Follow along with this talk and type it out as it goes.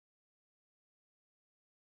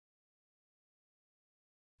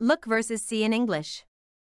Look versus see in English.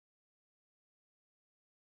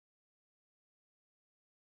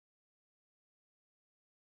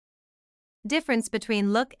 Difference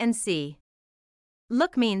between look and see.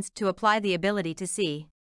 Look means to apply the ability to see.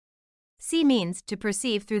 See means to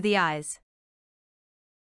perceive through the eyes.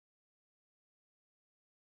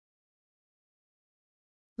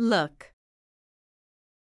 Look.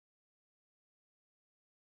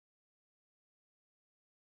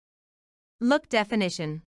 Look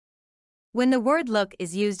definition. When the word look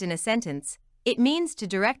is used in a sentence, it means to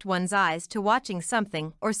direct one's eyes to watching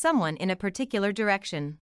something or someone in a particular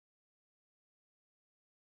direction.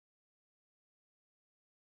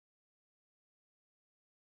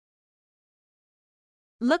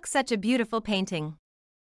 Look such a beautiful painting.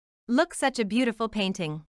 Look such a beautiful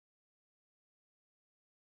painting.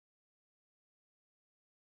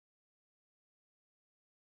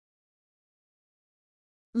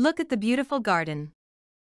 Look at the beautiful garden.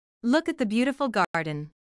 Look at the beautiful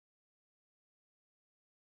garden.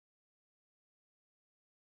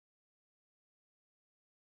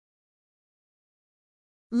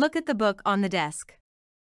 Look at the book on the desk.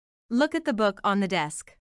 Look at the book on the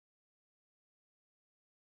desk.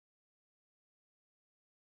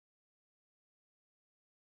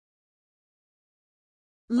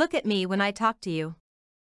 Look at me when I talk to you.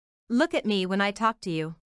 Look at me when I talk to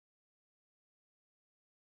you.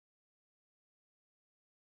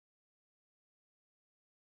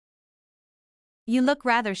 You look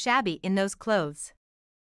rather shabby in those clothes.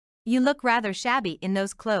 You look rather shabby in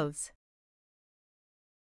those clothes.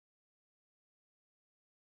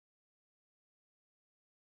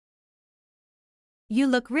 You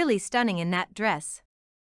look really stunning in that dress.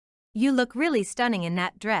 You look really stunning in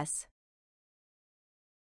that dress.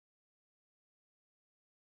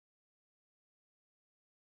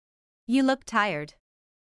 You look tired.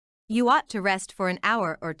 You ought to rest for an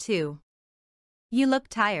hour or two. You look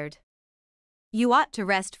tired. You ought to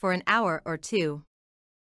rest for an hour or two.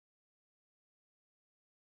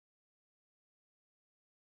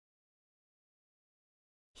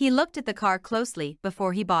 He looked at the car closely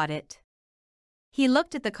before he bought it. He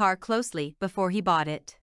looked at the car closely before he bought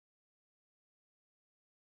it.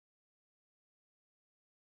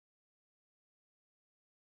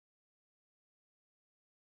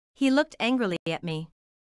 He looked angrily at me.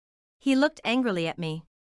 He looked angrily at me.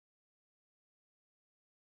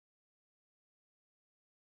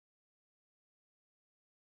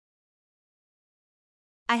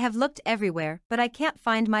 I have looked everywhere, but I can't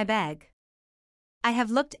find my bag. I have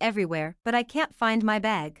looked everywhere, but I can't find my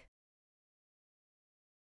bag.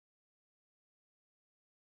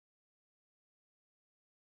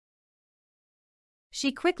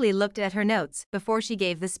 She quickly looked at her notes before she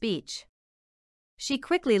gave the speech. She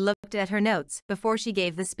quickly looked at her notes before she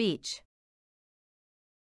gave the speech.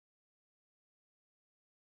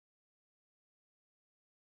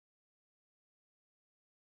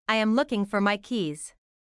 I am looking for my keys.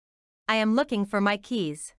 I am looking for my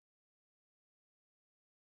keys.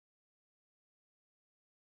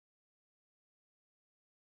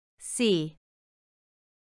 See.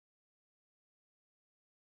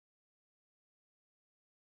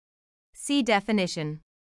 See definition.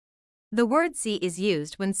 The word see is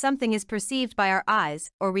used when something is perceived by our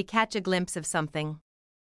eyes or we catch a glimpse of something.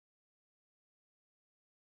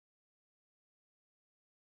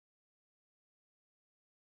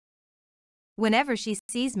 Whenever she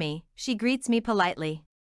sees me, she greets me politely.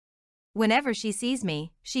 Whenever she sees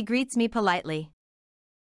me, she greets me politely.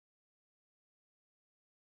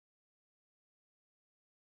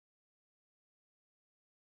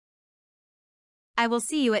 I will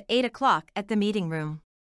see you at 8 o'clock at the meeting room.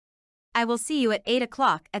 I will see you at 8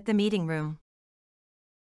 o'clock at the meeting room.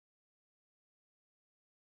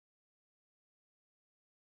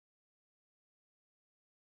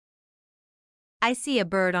 I see a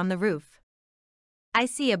bird on the roof. I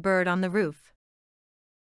see a bird on the roof.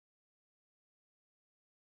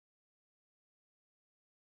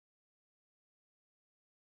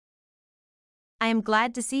 I am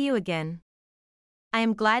glad to see you again. I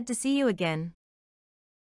am glad to see you again.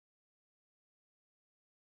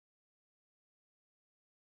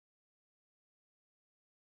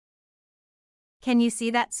 Can you see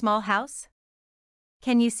that small house?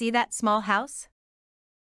 Can you see that small house?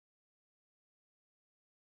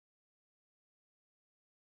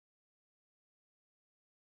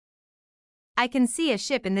 I can see a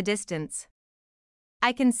ship in the distance.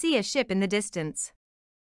 I can see a ship in the distance.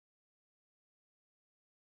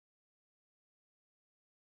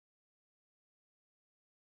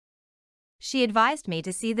 She advised me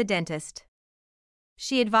to see the dentist.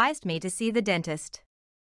 She advised me to see the dentist.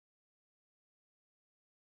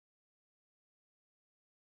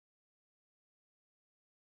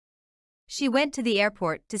 She went to the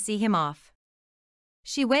airport to see him off.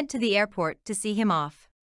 She went to the airport to see him off.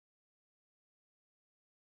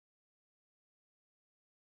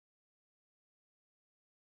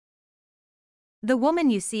 The woman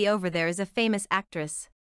you see over there is a famous actress.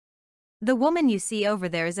 The woman you see over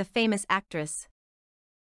there is a famous actress.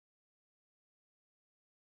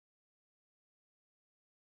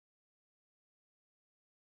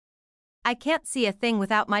 I can't see a thing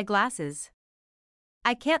without my glasses.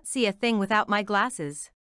 I can't see a thing without my glasses.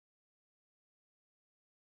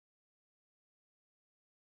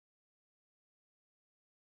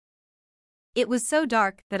 It was so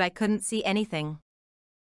dark that I couldn't see anything.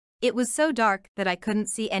 It was so dark that I couldn't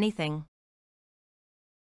see anything.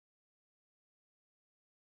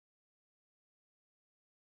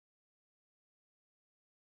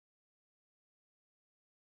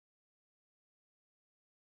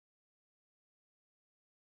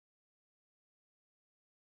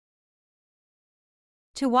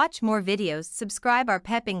 To watch more videos, subscribe our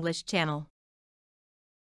PEP English channel.